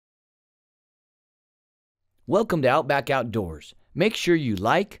Welcome to Outback Outdoors. Make sure you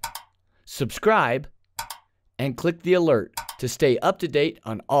like, subscribe, and click the alert to stay up to date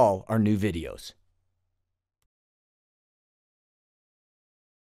on all our new videos.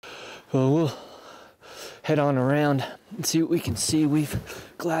 Well, we'll head on around and see what we can see. We've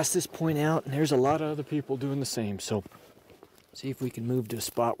glassed this point out, and there's a lot of other people doing the same. So see if we can move to a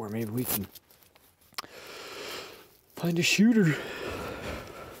spot where maybe we can find a shooter.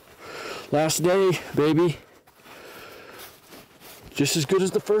 Last day, baby. Just as good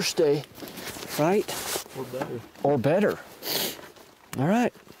as the first day, right? Or better. Or better. All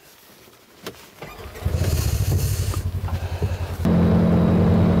right.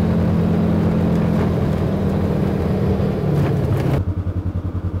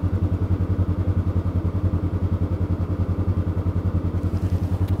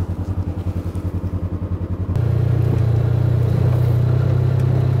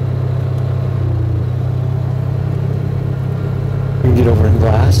 Get over in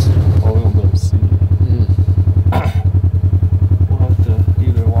glass. Oh, we won't be able to see. We'll have to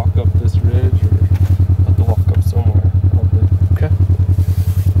either walk up this ridge or have to walk up somewhere. Okay.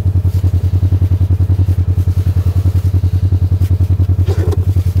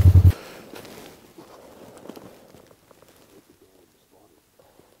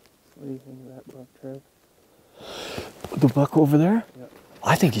 What do you think of that buck, Trev? The buck over there? Yep.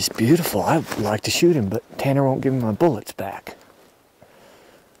 I think he's beautiful. I'd like to shoot him, but Tanner won't give me my bullets back.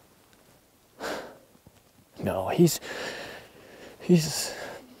 No, he's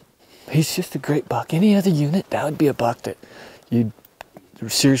just a great buck. Any other unit, that would be a buck that you'd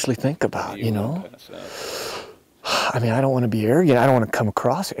seriously think about, you know? I mean, I don't want to be arrogant. I don't want to come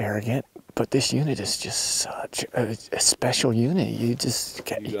across arrogant, but this unit is just such a special unit. You just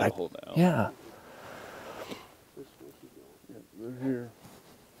You gotta hold out. Yeah. They're here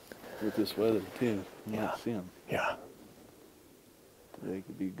with this weather too. You Yeah. might see them. Yeah. Today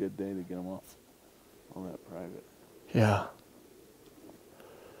could be a good day to get them off all that private. Yeah.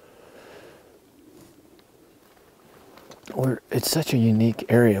 It's such a unique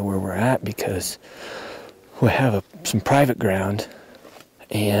area where we're at because we have some private ground,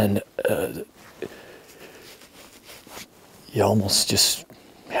 and you almost just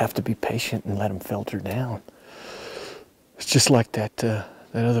have to be patient and let them filter down. It's just like that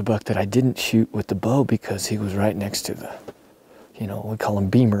other buck that I didn't shoot with the bow because he was right next to the, we call him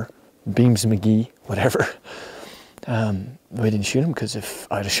Beams McGee, whatever. We didn't shoot him because if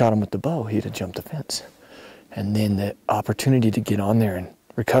I'd have shot him with the bow, he'd have jumped the fence. And then the opportunity to get on there and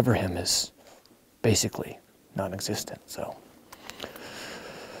recover him is basically non-existent. So,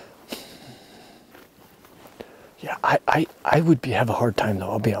 yeah, I would have a hard time, though,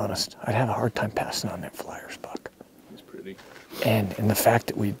 I'll be honest. I'd have a hard time passing on that Flyers buck. He's pretty. And the fact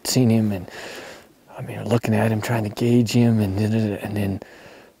that we'd seen him, and I mean, looking at him, trying to gauge him, and then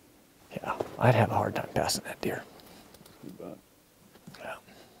yeah, I'd have a hard time passing that deer. Good buck. Yeah.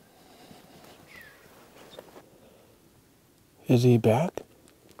 Is he back?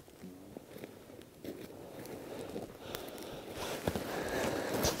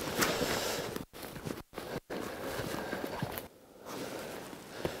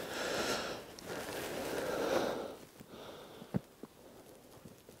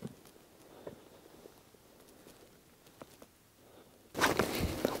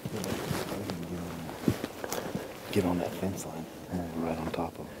 Get on that fence line, right on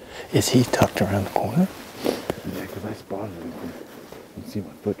top of him. Is he tucked around the corner? Yeah, because I spotted him. You can see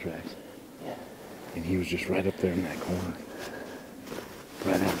my foot tracks. Yeah. And he was just right up there in that corner.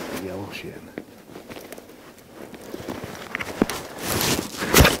 Right out the yellow shit.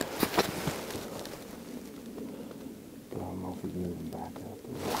 But I don't know if he's moving back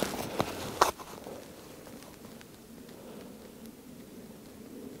up.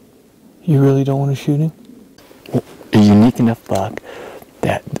 You really don't want to shoot him? A unique enough buck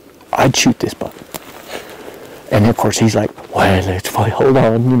that I'd shoot this buck. And of course he's like, well, let's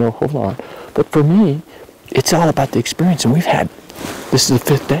hold on. But for me, it's all about the experience. And this is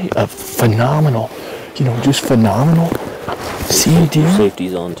the 5th day of phenomenal, just phenomenal seeing deer.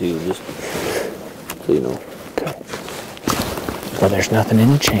 Safety's on too, just so you know. Okay. Well, there's nothing in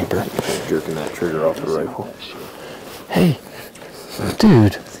the chamber. Jerking that trigger off the rifle. Hey,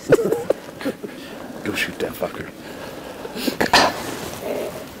 dude. Go shoot that fucker.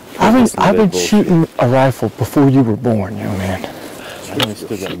 I've been shooting a rifle before you were born, young man. I know he's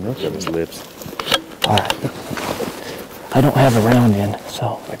still got milk in his lips. All right. I don't have a round in,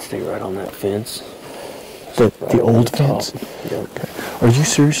 so. I'd stay right on that fence. The old fence? Yep. Okay. Are you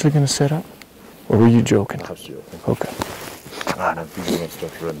seriously going to set up? Or were you joking? I was joking. Okay.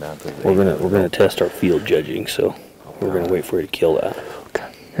 We're gonna test our field judging, so we're gonna wait for you to kill that.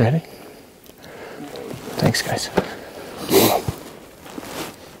 Okay. Ready? Thanks, guys. So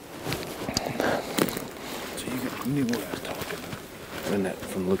you knew what I was talking about. When that,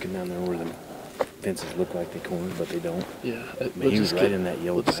 from looking down there where the fences look like they cornered, but they don't. Yeah, He was right in that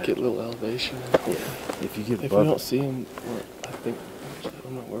yellow We'll just patch. get a little elevation. Yeah. If you get If we above don't it, see him, I think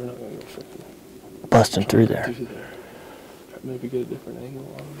we're not going to go freaking Busting through there. through there. Maybe get a different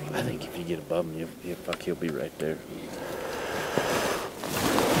angle on him. I think if you get above him, he'll be right there.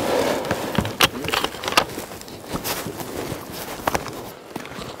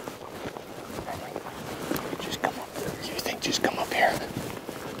 Just come up. You think just come up here?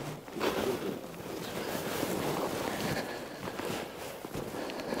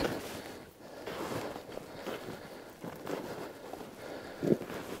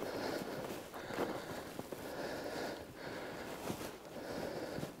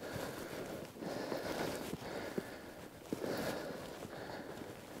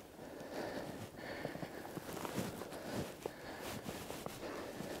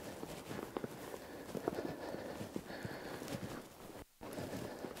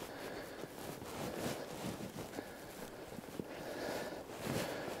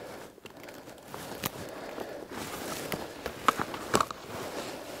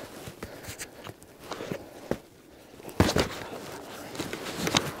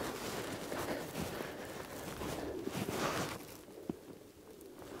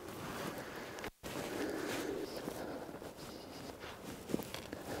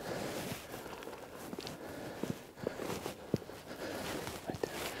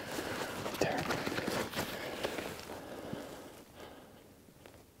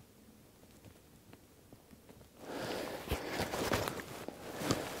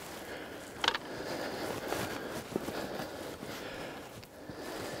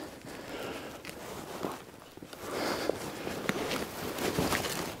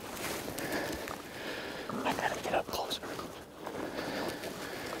 I gotta get up closer.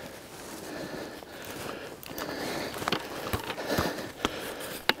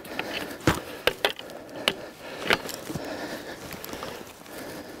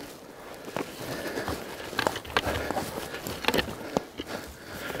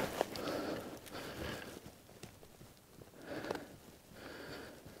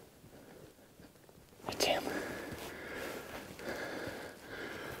 Damn.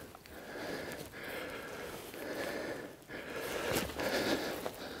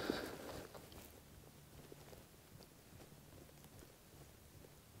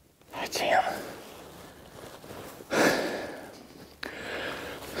 Damn.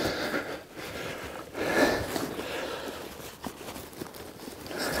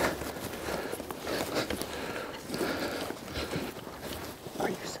 Are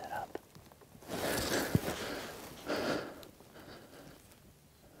you set up?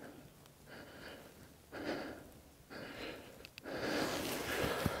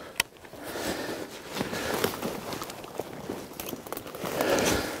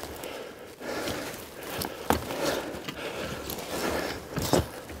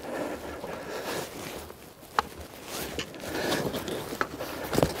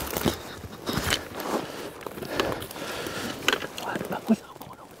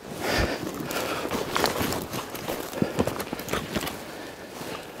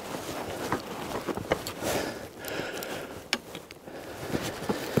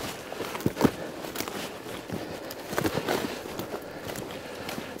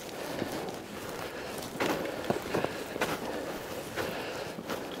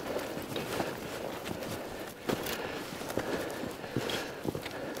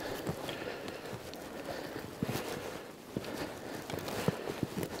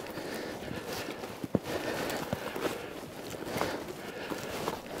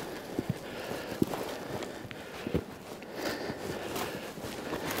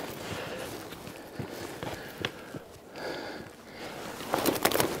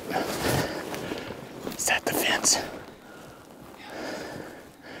 Is that the fence?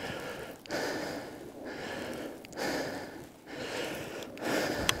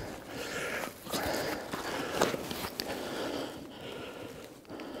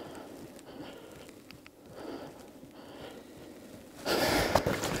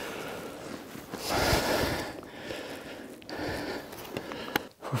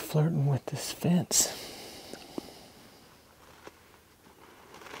 We're flirting with this fence.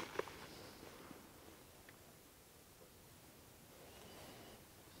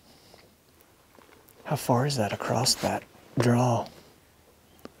 How far is that across that draw?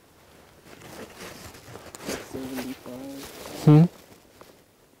 75.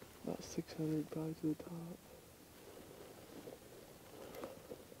 About 600 probably to the top.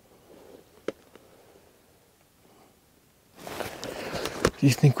 Do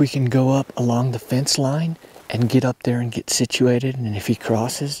you think we can go up along the fence line and get up there and get situated? And if he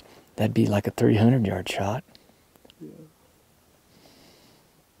crosses, that'd be like a 300-yard shot. Yeah.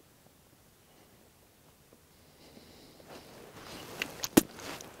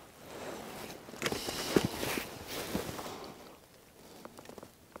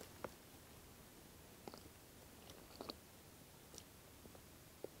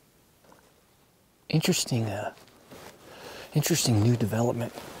 Interesting new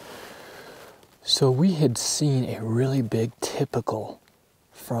development. So we had seen a really big typical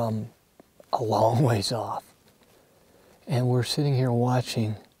from a long ways off. And we're sitting here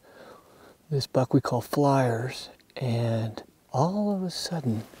watching this buck we call Flyers, and all of a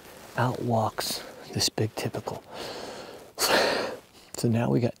sudden out walks this big typical. So now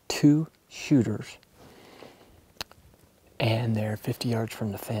we got 2 shooters, and they're 50 yards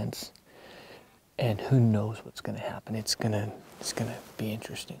from the fence. And who knows what's going to happen. It's going to be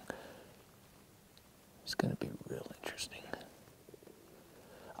interesting. It's going to be real interesting.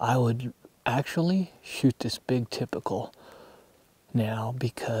 I would actually shoot this big typical now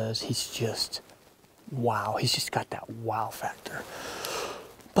because he's just wow. He's just got that wow factor.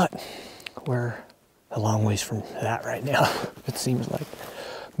 But we're a long ways from that right now. It seems like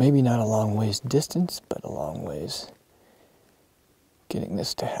maybe not a long ways distance, but a long ways getting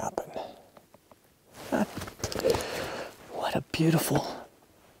this to happen. What a beautiful,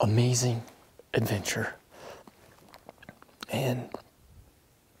 amazing adventure. And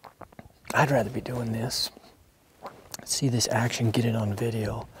I'd rather be doing this, see this action, get it on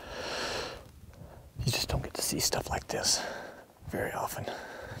video. You just don't get to see stuff like this very often.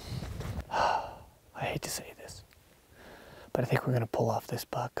 I hate to say this, but I think we're going to pull off this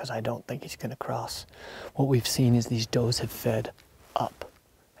buck because I don't think he's going to cross. What we've seen is these does have fed up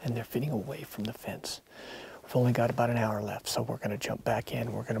and they're feeding away from the fence. We've only got about an hour left, so we're going to jump back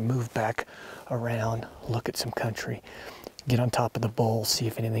in. We're going to move back around, look at some country, get on top of the bowl, see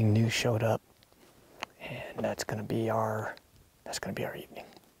if anything new showed up, and that's going to be our evening.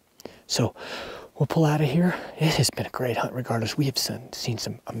 So we'll pull out of here. It has been a great hunt regardless. We have seen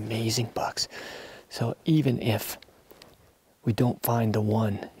some amazing bucks. So even if we don't find the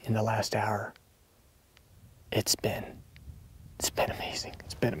one in the last hour, it's been amazing.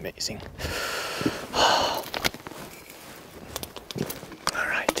 It's been amazing. All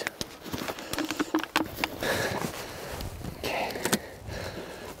right. Okay.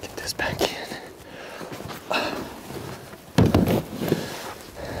 Get this back in.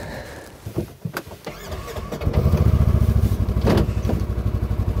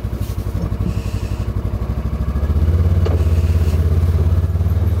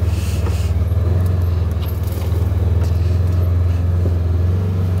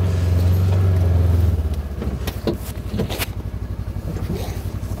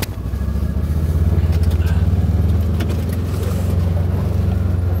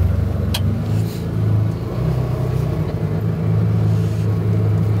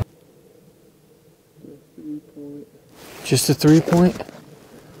 Just a 3-point?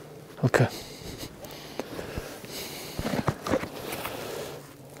 Okay.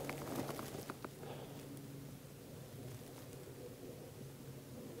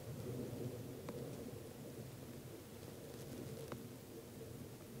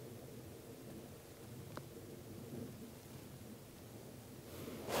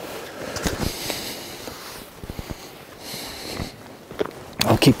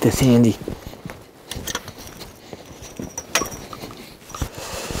 I'll keep this handy.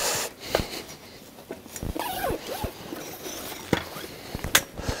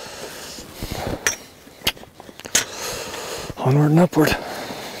 Onward and upward.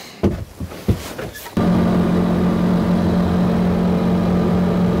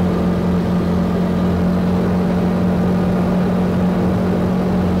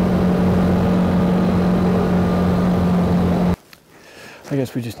 I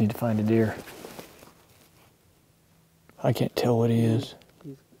guess we just need to find a deer. I can't tell what he is.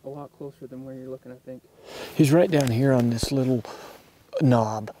 He's a lot closer than where you're looking, I think. He's right down here on this little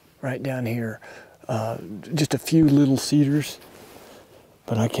knob, right down here. Just a few little cedars,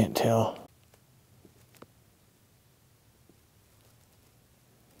 but I can't tell.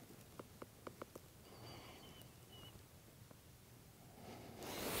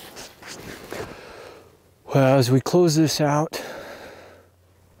 Well, as we close this out,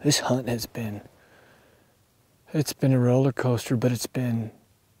 this hunt has been, it's been a roller coaster, but it's been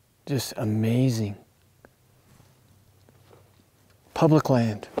just amazing. Public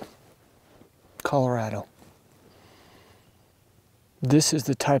land, Colorado. This is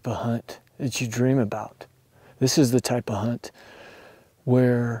the type of hunt that you dream about. This is the type of hunt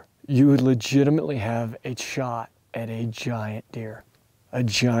where you would legitimately have a shot at a giant deer, a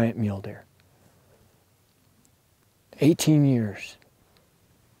giant mule deer. 18 years,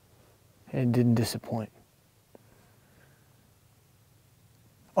 and it didn't disappoint.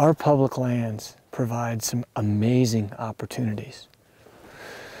 Our public lands provide some amazing opportunities,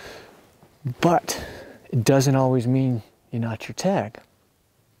 but it doesn't always mean you notch your tag.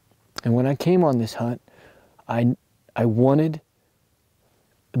 And when I came on this hunt, I wanted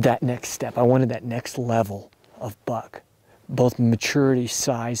that next step. I wanted that next level of buck, both maturity,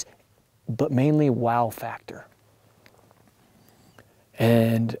 size, but mainly wow factor.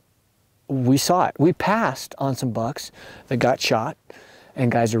 And we saw it. We passed on some bucks that got shot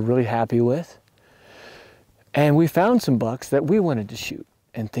and guys are really happy with. And we found some bucks that we wanted to shoot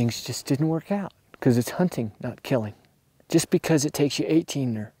and things just didn't work out because it's hunting, not killing. Just because it takes you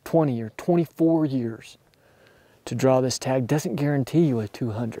 18 or 20 or 24 years to draw this tag doesn't guarantee you a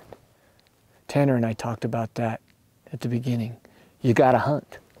 200. Tanner and I talked about that at the beginning. You gotta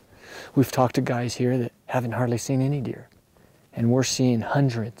hunt. We've talked to guys here that haven't hardly seen any deer, and we're seeing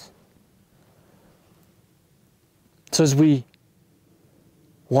hundreds. So as we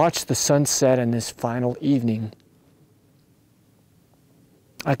watch the sunset in this final evening,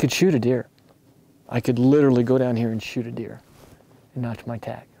 I could shoot a deer. I could literally go down here and shoot a deer and notch my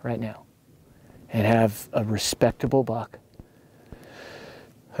tag right now and have a respectable buck.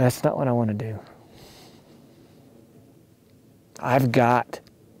 That's not what I want to do. I've got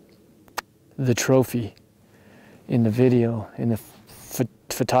the trophy in the video, in the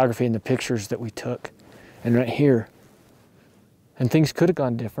photography, in the pictures that we took, and right here. And things could have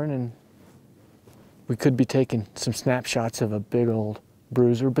gone different, and we could be taking some snapshots of a big old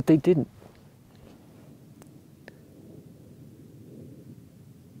bruiser, but they didn't.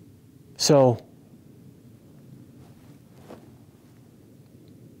 So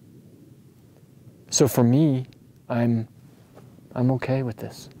for me, I'm okay with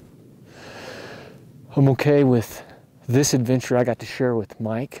this. I'm okay with this adventure I got to share with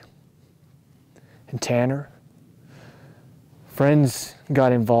Mike and Tanner. Friends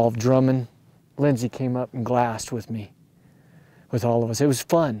got involved, drumming. Lindsay came up and glassed with me, with all of us. It was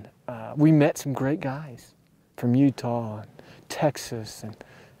fun. We met some great guys from Utah and Texas, and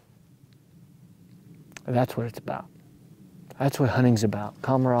that's what it's about. That's what hunting's about,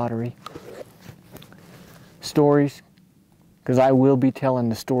 camaraderie, stories, because I will be telling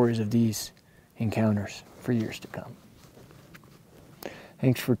the stories of these encounters for years to come.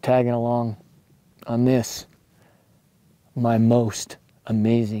 Thanks for tagging along on this, my most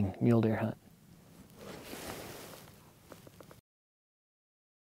amazing mule deer hunt.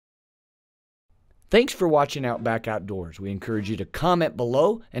 Thanks for watching Outback Outdoors. We encourage you to comment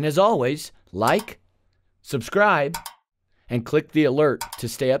below, and as always, like, subscribe, and click the alert to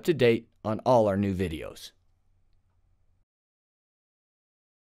stay up to date on all our new videos.